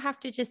you have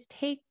to just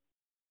take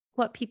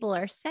what people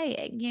are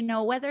saying,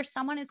 whether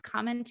someone is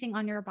commenting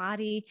on your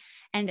body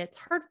and it's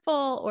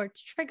hurtful or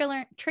it's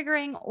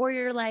triggering, or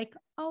you're like,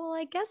 oh,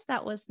 well, I guess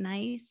that was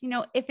nice.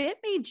 If it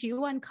made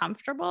you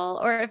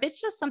uncomfortable, or if it's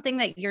just something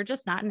that you're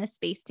just not in a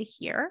space to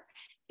hear,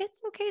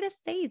 it's okay to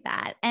say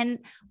that. And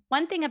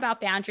one thing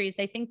about boundaries,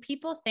 I think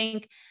people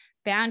think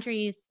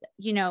boundaries,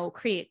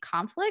 create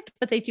conflict,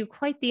 but they do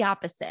quite the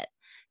opposite.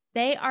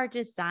 They are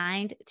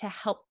designed to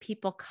help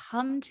people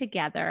come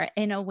together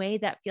in a way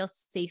that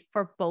feels safe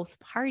for both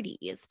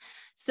parties.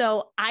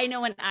 So I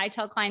know when I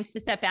tell clients to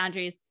set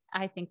boundaries,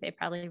 I think they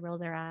probably roll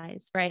their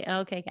eyes, right?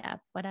 Okay, Gab,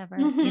 whatever,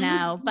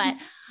 but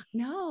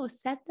no,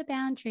 set the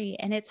boundary.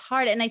 And it's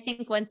hard. And I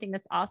think one thing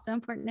that's also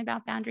important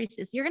about boundaries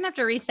is you're going to have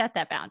to reset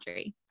that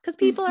boundary because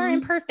people are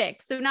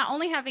imperfect. So not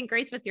only having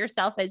grace with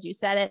yourself, as you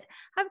said it,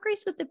 have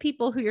grace with the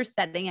people who you're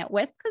setting it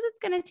with, because it's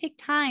going to take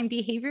time.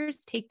 Behaviors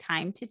take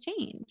time to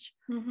change.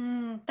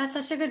 That's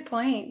such a good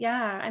point.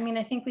 Yeah. I mean,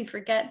 I think we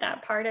forget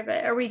that part of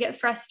it, or we get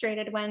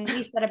frustrated when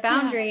we set a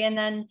boundary and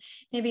then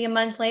maybe a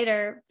month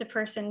later, the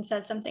person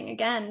says something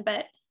again.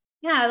 But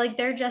yeah, like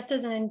they're just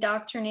as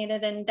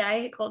indoctrinated in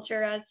diet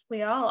culture as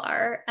we all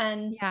are.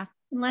 And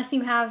unless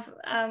you have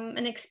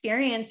an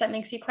experience that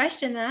makes you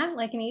question that,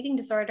 like an eating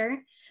disorder,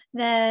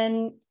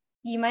 then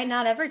you might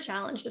not ever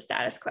challenge the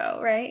status quo,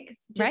 right?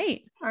 Because you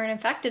just aren't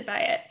affected by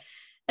it.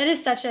 It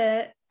is such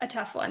a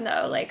tough one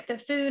though, like the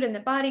food and the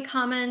body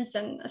comments,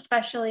 and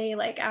especially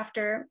like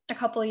after a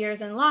couple of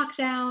years in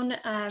lockdown,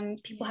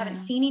 people haven't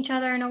seen each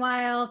other in a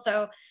while.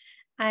 So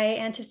I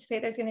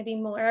anticipate there's going to be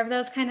more of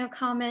those kind of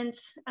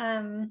comments.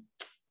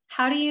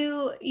 How do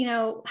you,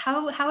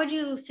 how would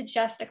you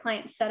suggest a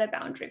client set a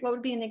boundary? What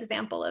would be an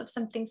example of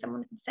something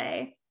someone could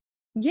say?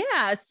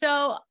 Yeah.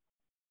 So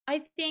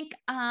I think,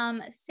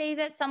 say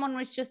that someone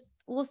was just,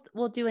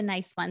 we'll do a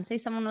nice one. Say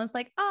someone was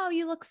like, oh,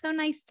 you look so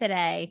nice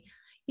today.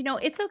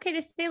 It's okay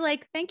to say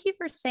like, thank you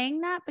for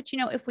saying that. But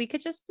if we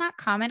could just not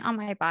comment on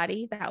my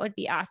body, that would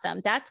be awesome.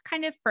 That's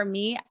kind of, for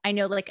me, I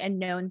know, like a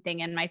known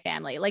thing in my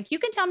family. Like, you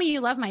can tell me you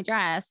love my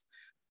dress,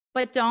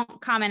 but don't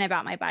comment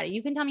about my body.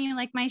 You can tell me you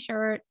like my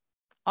shirt.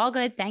 All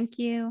good. Thank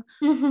you.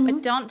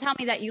 But don't tell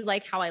me that you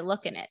like how I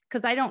look in it,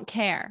 because I don't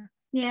care.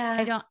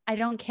 Yeah. I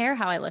don't care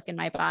how I look in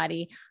my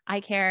body.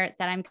 I care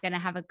that I'm going to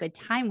have a good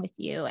time with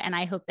you. And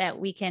I hope that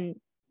we can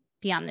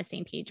be on the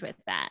same page with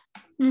that.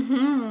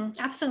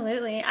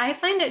 Absolutely. I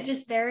find it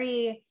just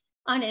very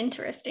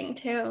uninteresting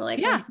too. Like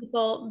when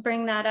people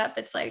bring that up,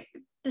 it's like,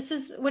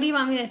 what do you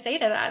want me to say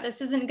to that?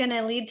 This isn't going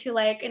to lead to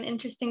like an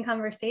interesting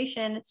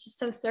conversation. It's just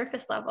so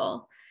surface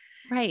level.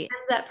 Right. And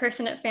that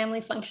person at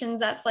family functions,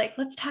 that's like,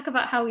 let's talk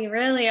about how we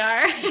really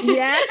are.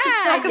 Yeah.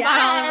 Talk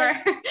about all of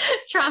our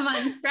trauma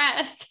and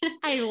stress.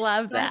 I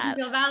love so that. I can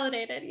feel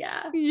validated.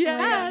 Yeah.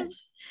 Yes.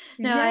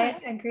 No, I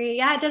agree.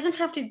 Yeah. It doesn't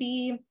have to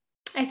be,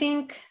 I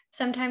think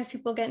sometimes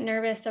people get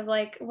nervous of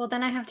like, well,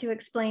 then I have to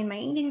explain my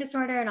eating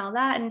disorder and all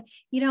that. And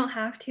you don't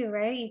have to,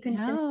 right? You can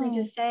simply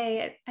just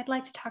say, I'd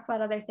like to talk about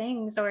other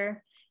things,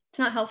 or it's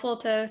not helpful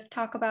to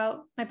talk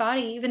about my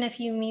body, even if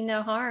you mean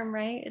no harm,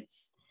 right?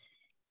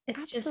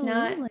 It's just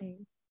not,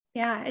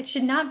 it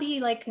should not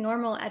be like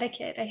normal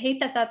etiquette. I hate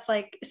that that's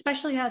like,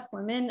 especially as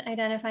women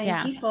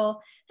identifying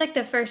people, it's like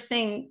the first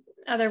thing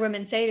other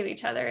women say to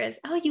each other is,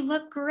 oh, you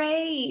look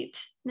great.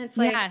 And it's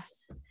like,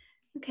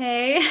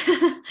 okay.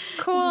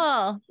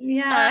 Cool.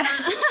 Yeah.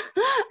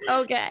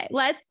 Okay.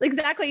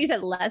 Exactly. You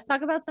said, let's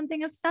talk about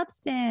something of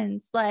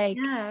substance. Like,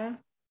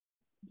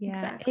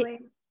 exactly.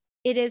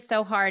 It is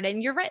so hard.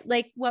 And you're right.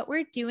 Like, what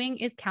we're doing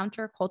is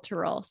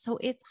countercultural. So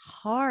it's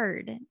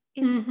hard.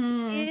 It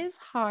is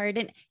hard.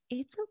 And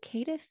it's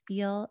okay to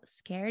feel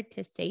scared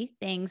to say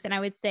things. And I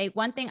would say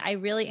one thing I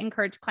really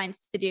encourage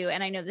clients to do,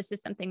 and I know this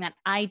is something that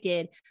I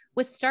did,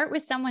 was start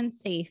with someone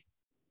safe.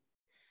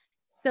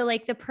 So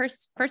like the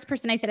first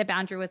person I set a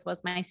boundary with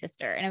was my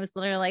sister. And it was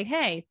literally like,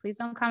 hey, please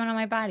don't comment on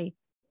my body.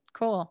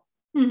 Cool.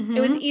 It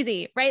was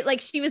easy, right?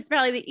 Like she was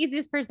probably the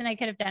easiest person I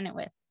could have done it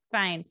with.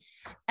 Fine.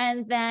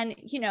 And then,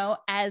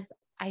 as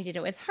I did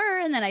it with her,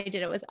 and then I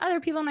did it with other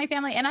people in my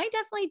family, and I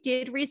definitely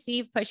did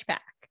receive pushback.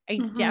 I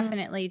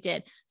definitely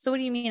did. So what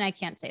do you mean I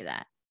can't say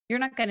that? You're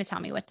not going to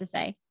tell me what to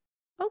say.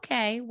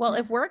 Okay, well,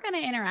 if we're going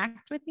to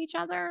interact with each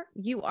other,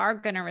 you are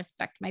going to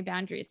respect my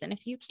boundaries. And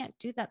if you can't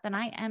do that, then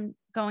I am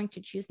going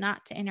to choose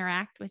not to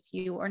interact with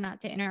you, or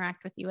not to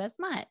interact with you as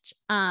much.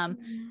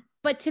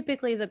 But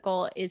typically the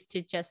goal is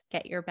to just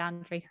get your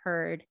boundary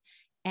heard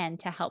and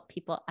to help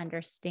people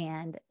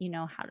understand,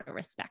 how to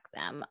respect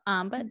them.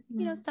 But,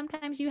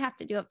 sometimes you have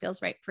to do what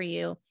feels right for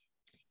you.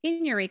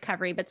 in your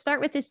recovery, but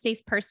start with a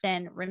safe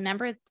person.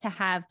 Remember to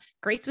have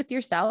grace with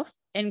yourself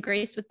and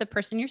grace with the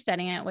person you're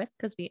setting it with,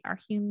 because we are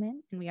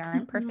human and we are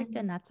imperfect,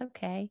 and that's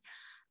okay.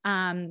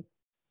 And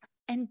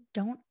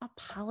don't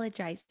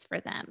apologize for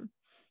them.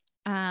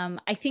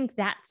 I think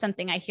that's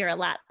something I hear a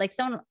lot. Like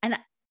someone, and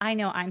I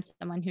know I'm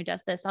someone who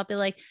does this. I'll be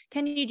like,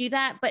 can you do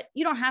that? But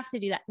you don't have to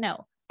do that.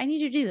 No, I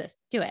need you to do this.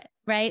 Do it.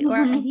 Right. Or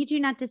I need you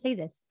not to say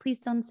this. Please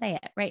don't say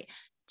it. Right.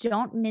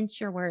 Don't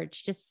mince your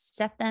words. Just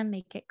set them,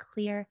 make it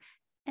clear,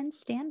 and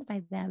stand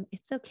by them.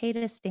 It's okay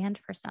to stand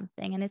for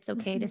something, and it's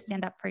okay to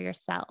stand up for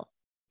yourself.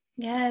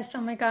 Yes.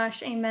 Oh my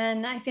gosh.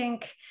 Amen. I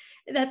think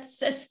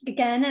that's,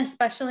 again,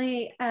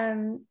 especially,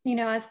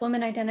 as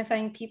women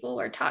identifying people,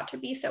 we're taught to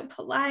be so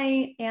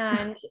polite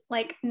and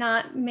like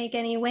not make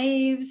any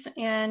waves.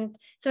 And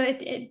so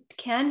it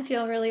can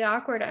feel really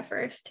awkward at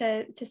first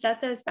to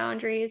set those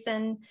boundaries.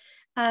 And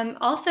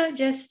also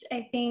just,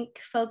 I think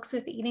folks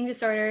with eating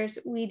disorders,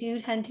 we do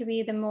tend to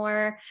be the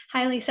more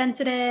highly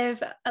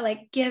sensitive,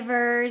 like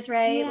givers,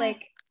 right? Yeah.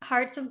 Like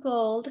hearts of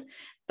gold.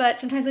 But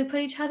sometimes we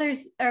put each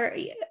other's or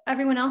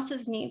everyone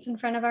else's needs in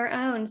front of our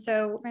own.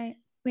 So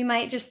we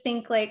might just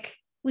think like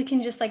we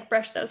can just like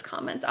brush those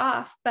comments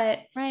off. But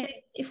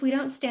if we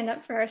don't stand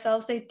up for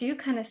ourselves, they do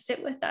kind of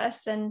sit with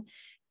us. And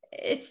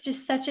it's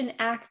just such an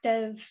act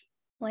of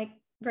like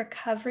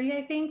recovery,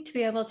 I think, to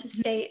be able to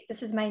state,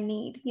 this is my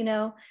need,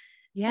 Yeah.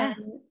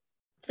 and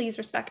please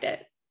respect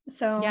it.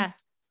 So yes,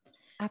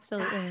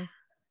 absolutely.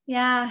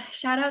 Yeah.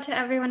 Shout out to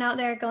everyone out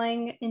there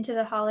going into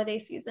the holiday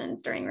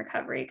seasons during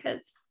recovery,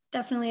 because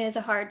definitely is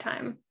a hard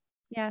time.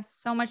 Yes.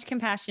 So much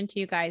compassion to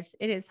you guys.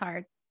 It is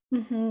hard.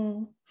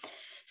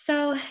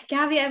 So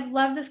Gabby, I've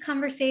loved this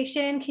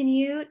conversation. Can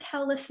you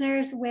tell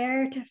listeners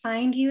where to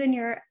find you in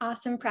your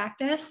awesome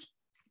practice?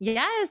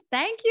 Yes.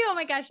 Thank you. Oh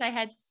my gosh. I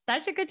had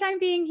such a good time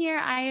being here.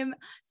 I am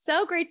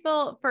so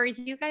grateful for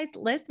you guys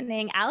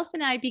listening.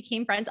 Allison and I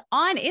became friends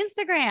on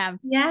Instagram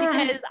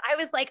because I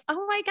was like,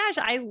 oh my gosh,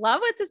 I love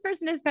what this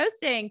person is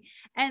posting.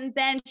 And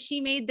then she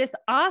made this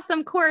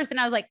awesome course and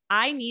I was like,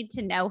 I need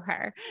to know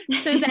her.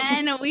 So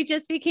then we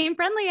just became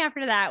friendly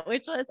after that,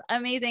 which was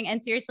amazing.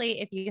 And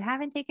seriously, if you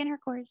haven't taken her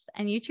course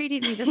and you treat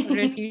eating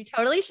disorders, you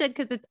totally should,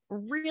 because it's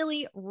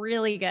really,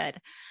 really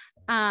good.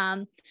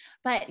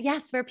 But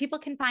yes, where people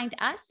can find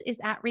us is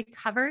at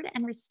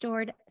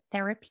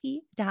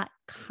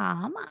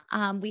recoveredandrestoredtherapy.com.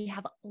 We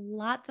have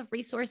lots of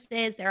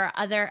resources. There are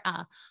other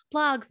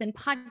blogs and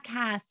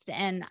podcasts,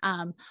 and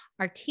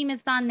our team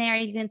is on there.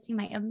 You can see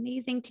my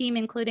amazing team,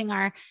 including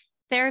our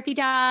therapy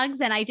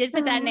dogs. And I did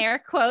put that in air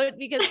quote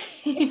because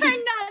they're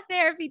not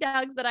therapy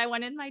dogs, but I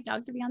wanted my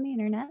dog to be on the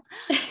internet.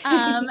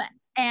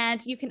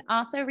 And you can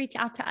also reach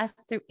out to us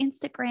through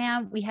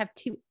Instagram. We have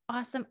 2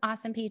 awesome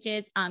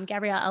pages,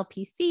 Gabrielle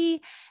LPC,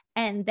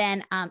 and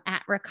then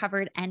at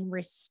Recovered and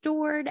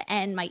Restored.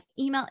 And my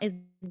email is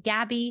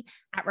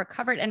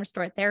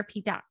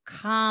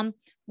gabby@recoveredandrestoredtherapy.com.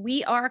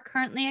 We are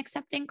currently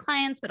accepting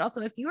clients, but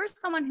also if you are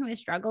someone who is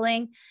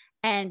struggling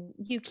and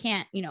you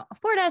can't,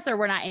 afford us, or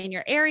we're not in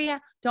your area,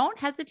 don't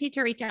hesitate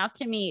to reach out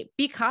to me.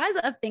 Because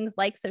of things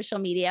like social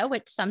media,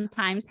 which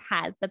sometimes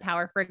has the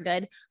power for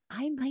good,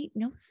 I might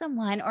know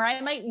someone, or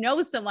I might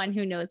know someone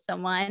who knows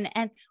someone,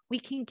 and we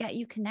can get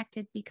you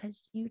connected,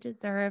 because you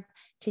deserve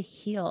to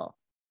heal.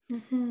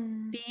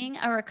 Being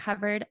a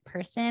recovered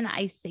person,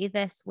 I say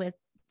this with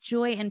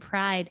joy and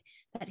pride,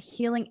 that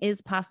healing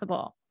is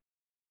possible.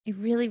 It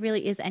really,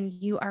 really is. And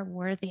you are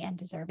worthy and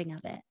deserving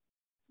of it.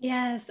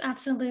 Yes,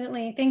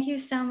 absolutely. Thank you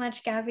so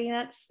much, Gabby.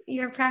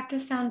 Your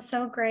practice sounds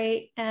so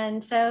great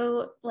and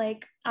so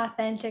like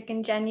authentic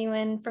and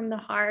genuine from the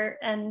heart.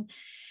 And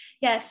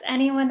yes,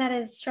 anyone that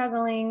is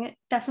struggling,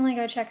 definitely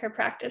go check her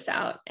practice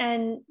out.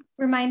 And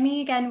remind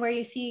me again where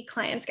you see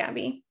clients,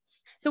 Gabby.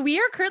 So we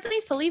are currently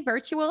fully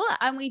virtual.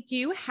 We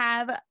do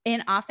have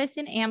an office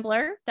in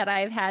Ambler that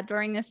I've had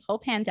during this whole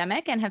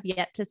pandemic and have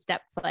yet to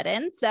step foot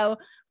in. So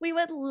we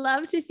would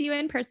love to see you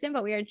in person,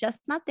 but we are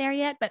just not there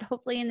yet. But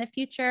hopefully in the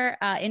future,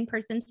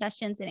 in-person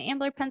sessions in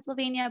Ambler,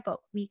 Pennsylvania, but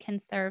we can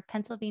serve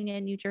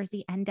Pennsylvania, New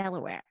Jersey, and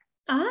Delaware.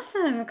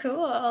 Awesome.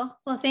 Cool.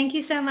 Well, thank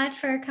you so much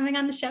for coming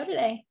on the show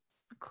today.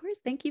 Of course.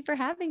 Thank you for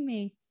having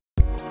me.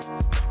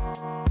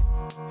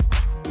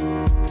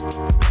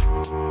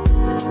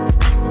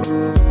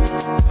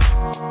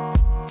 Thank you.